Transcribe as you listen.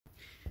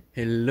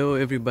Hello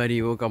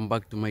everybody, welcome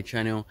back to my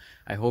channel.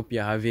 I hope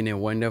you're having a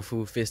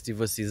wonderful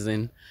festival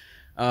season.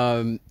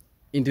 In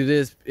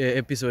today's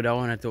episode, I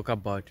want to talk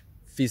about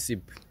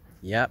FISIP.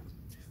 Yeah,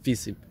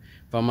 FISIP,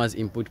 Farmers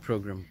Input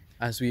Program.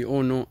 As we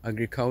all know,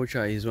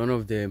 agriculture is one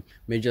of the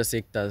major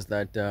sectors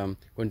that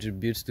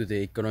contributes to the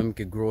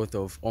economic growth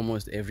of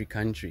almost every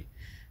country.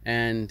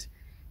 And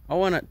I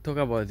want to talk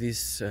about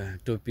this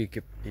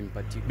topic in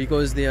particular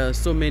because there are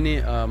so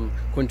many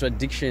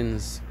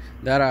contradictions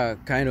that are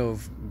kind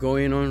of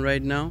going on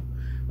right now.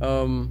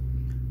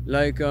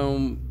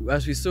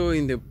 As we saw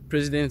in the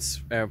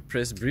president's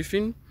press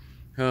briefing,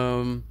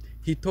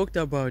 he talked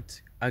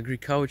about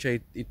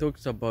agriculture, he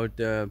talks about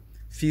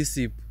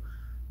FISIP,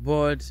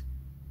 but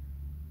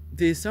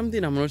there's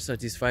something I'm not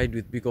satisfied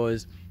with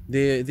because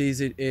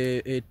there's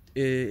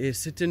a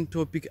certain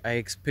topic I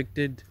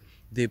expected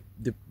the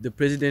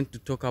president to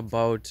talk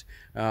about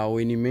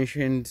when he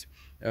mentioned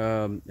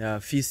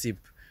FISIP,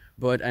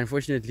 but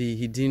unfortunately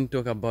he didn't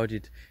talk about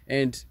it.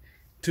 And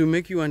to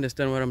make you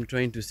understand what I'm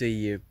trying to say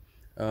here,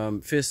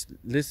 first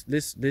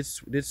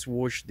let's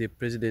watch the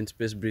president's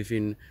press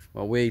briefing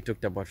where he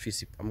talked about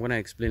FISIP. I'm going to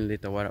explain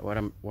later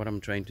what I'm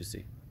trying to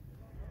say.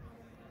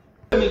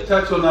 Let me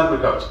touch on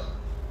agriculture.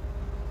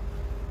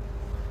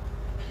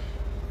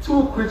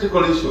 Two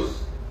critical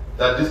issues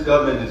that this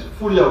government is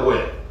fully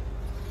aware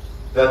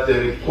that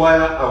they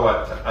require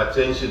our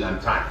attention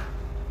and time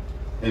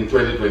in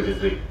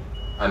 2023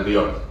 and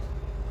beyond.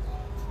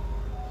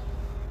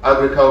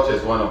 Agriculture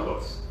is one of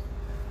those.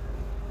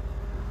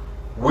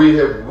 We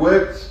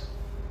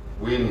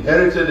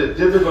inherited a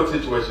difficult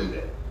situation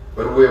there,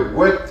 but we have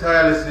worked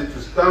tirelessly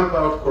to stamp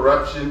out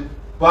corruption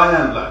by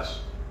and large.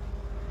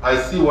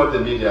 I see what the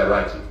media are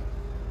writing.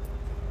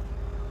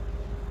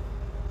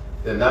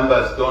 The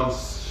numbers don't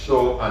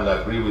show and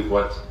agree with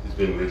what is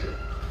being written.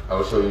 I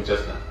will show you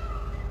just now.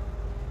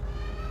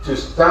 To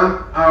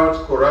stamp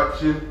out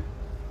corruption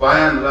by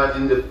and large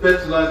in the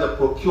fertilizer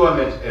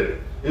procurement area.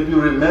 If you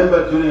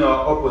remember during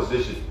our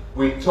opposition,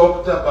 we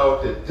talked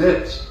about the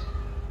debt,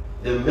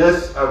 the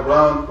mess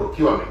around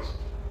procurement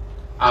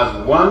as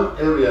one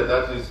area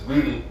that is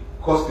really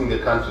costing the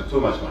country too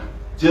much money.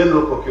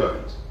 General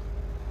procurement.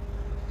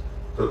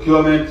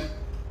 Procurement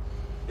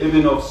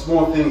even of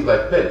small things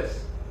like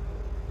pets.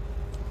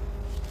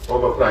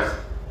 Overpricing.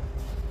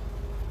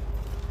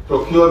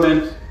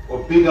 Procurement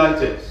of big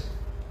items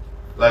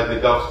like the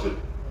Gulf Stream.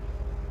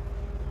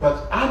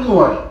 But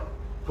annually,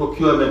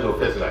 procurement of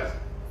fertilizer.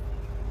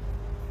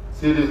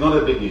 See, it is not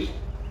a big issue.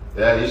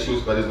 There are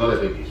issues, but it's not a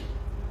big issue.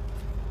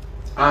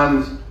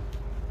 And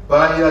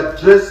by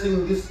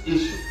addressing this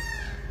issue,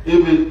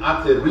 even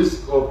at the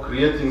risk of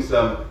creating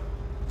some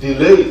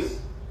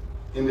delays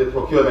in the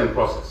procurement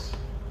process,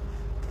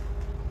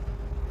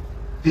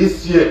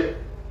 this year,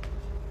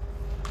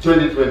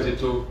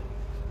 2022,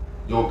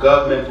 your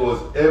government was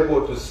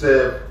able to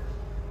save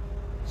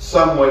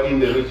somewhere in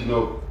the region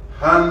of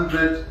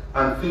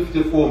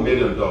 $154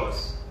 million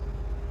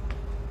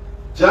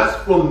just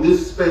from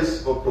this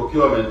space of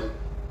procurement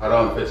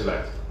around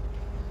fertilizer.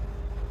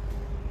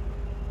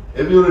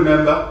 If you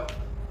remember,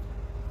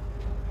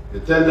 the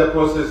tender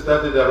process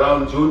started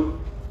around June,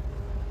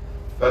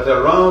 but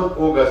around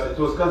August it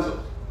was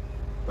cancelled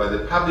by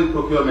the Public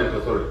Procurement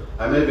Authority.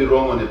 I may be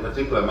wrong on a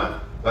particular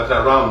month, but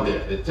around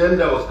there, the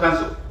tender was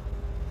cancelled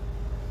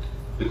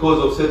because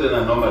of certain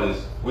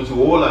anomalies which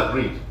we all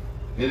agreed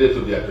needed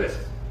to be addressed.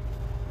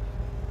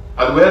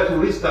 And we had to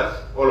restart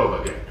all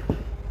over again.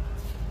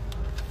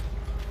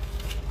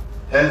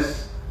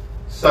 Hence,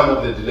 some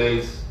of the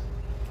delays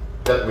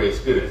that we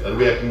experienced, and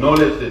we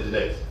acknowledge the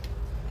delays.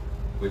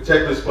 We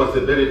take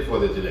responsibility for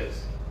the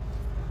delays.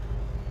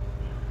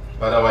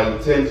 But our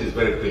intent is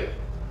very clear.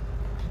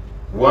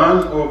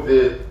 One of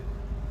the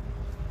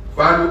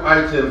value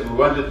items we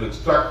wanted to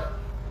extract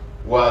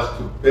was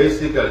to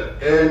basically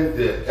end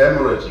the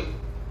hemorrhaging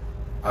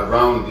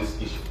around this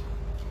issue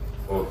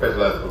of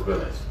fertilizer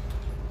procurement,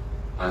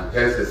 and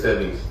hence the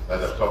savings that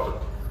I've talked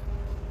about.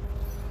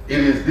 It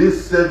is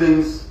these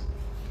savings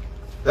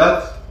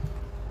that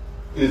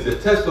is the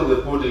test of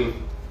the pudding.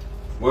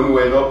 When we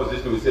were in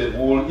opposition, we said we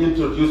will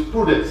introduce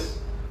prudence,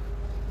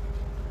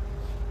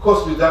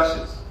 cost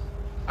reductions,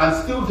 and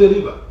still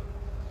deliver.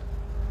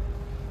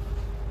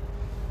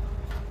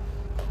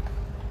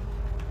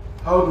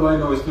 How do I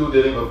know we still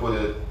deliver for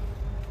the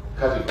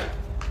category?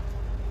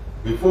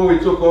 Before we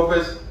took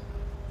office,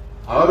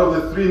 out of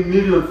the 3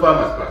 million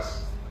farmers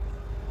class,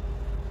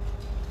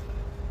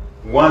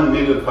 1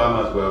 million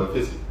farmers were on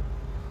FISIP.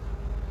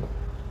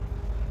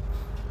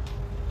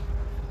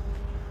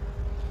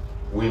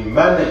 We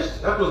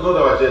managed, that was not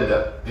our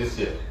agenda this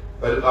year,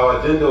 but our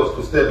agenda was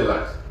to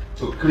stabilize,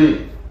 to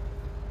clean,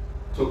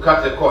 to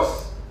cut the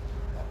costs,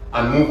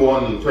 and move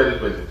on in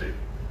 2023.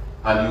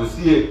 And you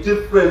see a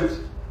different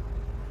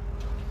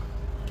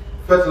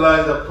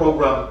fertilizer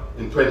program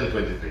in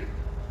 2023.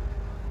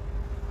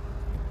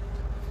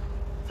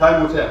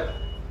 Time will tell,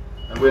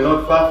 and we're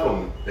not far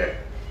from there.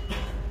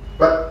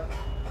 But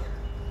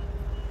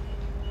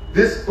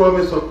this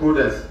promise of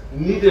prudence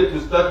needed to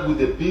start with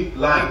the big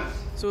lines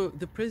So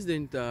the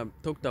president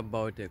talked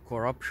about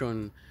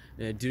corruption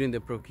during the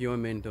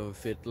procurement of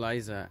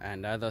fertilizer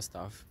and other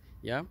stuff,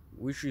 yeah,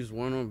 which is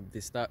one of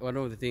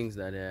the things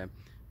that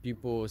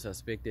people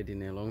suspected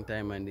in a long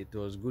time, and it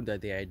was good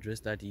that they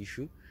addressed that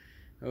issue.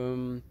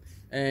 And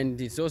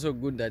it's also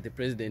good that the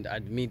president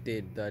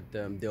admitted that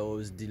there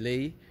was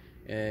delay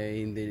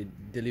in the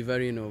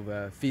delivering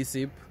of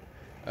FISIP.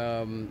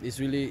 It's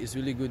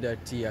really good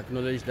that he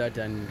acknowledged that,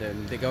 and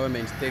the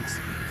government takes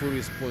full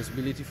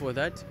responsibility for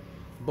that.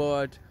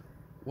 But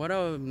what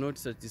I'm not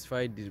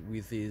satisfied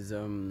with is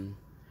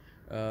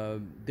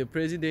the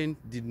president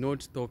did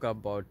not talk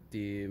about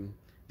the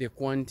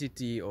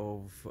quantity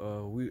of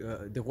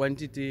the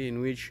quantity in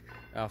which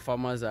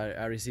farmers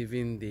are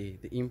receiving the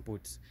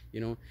inputs.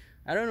 You know,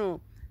 I don't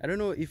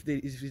know if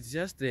it's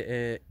just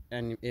a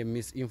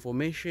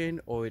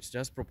misinformation or it's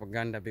just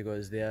propaganda,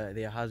 because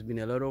there has been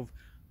a lot of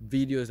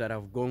videos that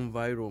have gone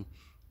viral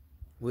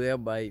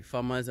whereby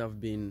farmers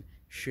have been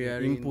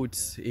sharing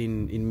inputs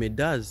in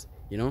medals.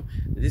 You know,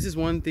 this is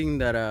one thing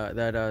that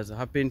has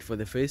happened for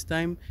the first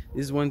time.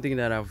 This is one thing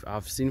that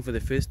I've seen for the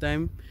first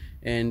time,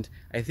 and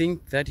I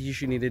think that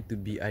issue needed to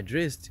be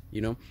addressed.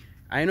 You know,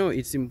 I know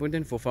it's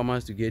important for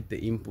farmers to get the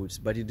inputs,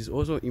 but it is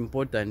also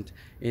important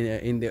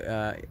in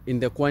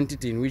the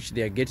quantity in which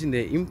they are getting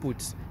the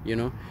inputs. You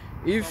know,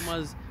 if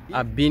farmers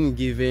are being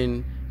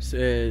given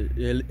very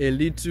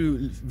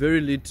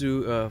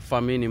little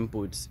farming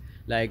inputs,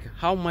 like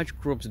how much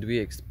crops do we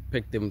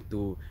expect them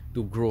to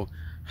grow?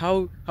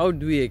 How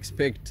do we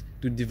expect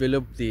to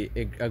develop the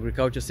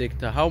agriculture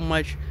sector? How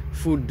much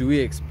food do we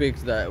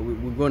expect that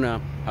we're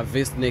gonna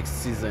harvest next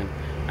season?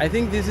 I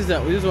think this is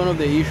one of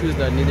the issues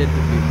that needed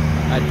to be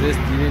addressed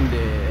during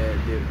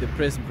the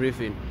press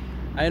briefing.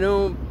 I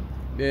know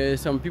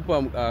some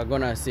people are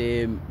gonna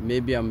say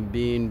maybe I'm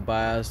being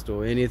biased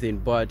or anything,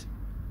 but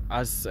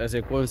as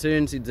a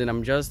concerned citizen,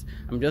 I'm just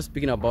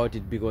speaking about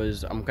it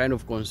because I'm kind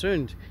of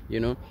concerned.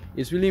 You know,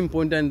 it's really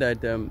important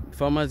that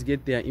farmers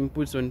get their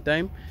inputs on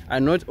time,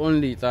 and not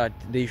only that,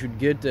 they should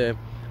get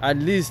at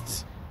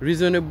least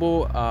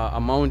reasonable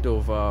amount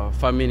of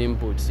farming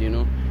inputs. You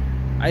know,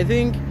 I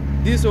think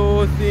this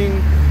whole thing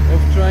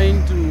of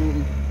trying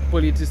to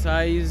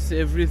politicize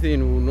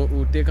everything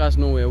will take us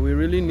nowhere. We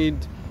really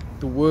need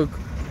to work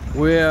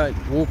where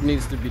work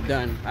needs to be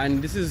done,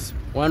 and this is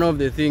one of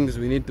the things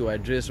we need to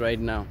address right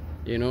now.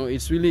 You know,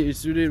 it's really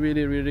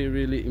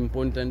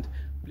important.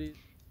 Please,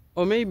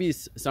 or maybe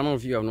some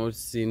of you have not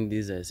seen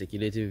these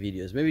circulating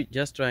videos. Maybe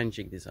just try and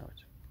check this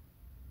out.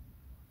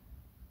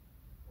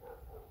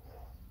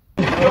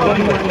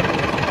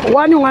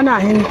 Wana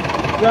hini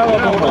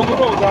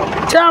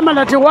chama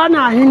lati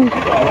wana hini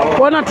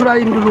wana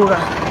tulainduluka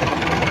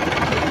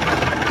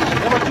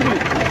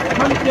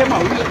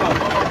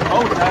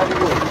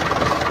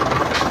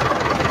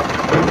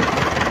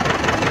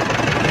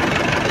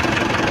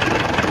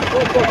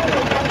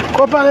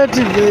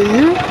cooperative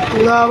iyi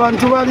nga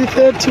abantu bali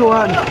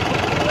 31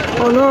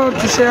 ono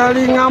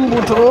tusharinga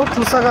mbuto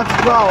tusaka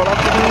tubawo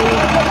lati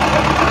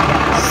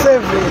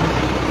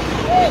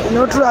 7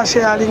 ino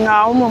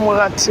tulasharinga omo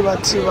mugatiba.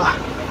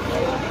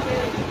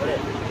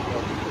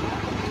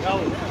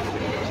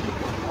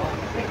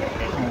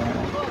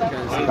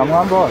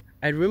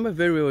 I remember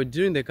very well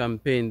during the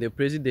campaign, the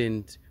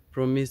president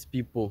promised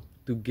people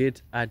to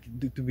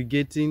be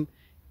getting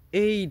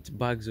 8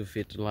 bags of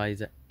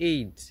fertilizer.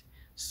 8.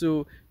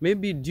 So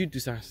maybe due to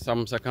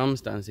some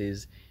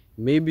circumstances,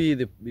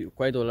 maybe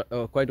quite all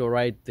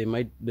right,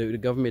 the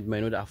government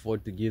might not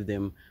afford to give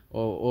them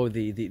or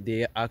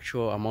the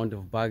actual amount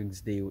of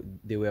bags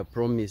they were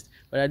promised,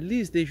 but at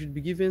least they should be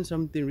given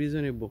something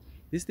reasonable.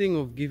 This thing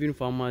of giving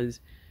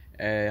farmers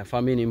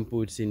farming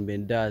inputs in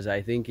Bendas,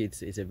 I think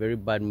it's a very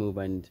bad move,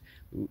 and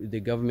the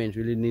government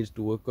really needs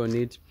to work on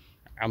it.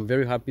 I'm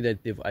very happy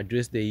that they've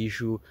addressed the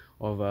issue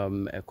of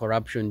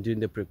corruption during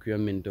the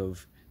procurement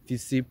of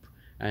FISIP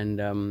and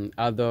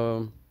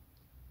other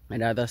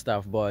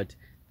stuff, but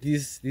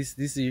this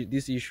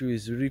issue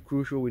is really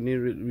crucial. We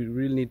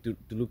really need to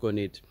look on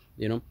it,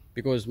 you know,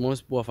 because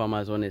most poor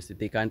farmers, honestly,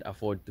 they can't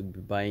afford to be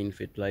buying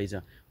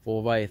fertilizer for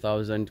over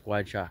 1,000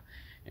 kwacha.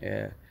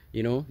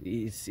 You know,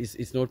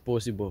 it's not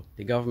possible.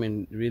 The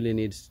government really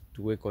needs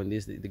to work on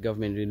this. The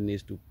government really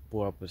needs to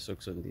pour up a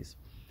socks on this.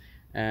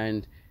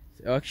 And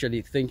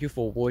actually, thank you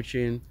for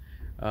watching.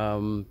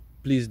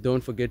 Please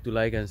don't forget to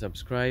like and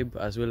subscribe,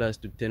 as well as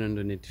to turn on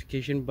the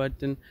notification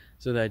button,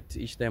 so that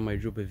each time I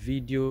drop a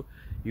video,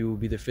 you will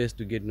be the first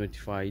to get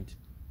notified.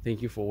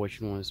 Thank you for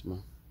watching once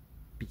more.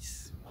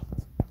 Peace.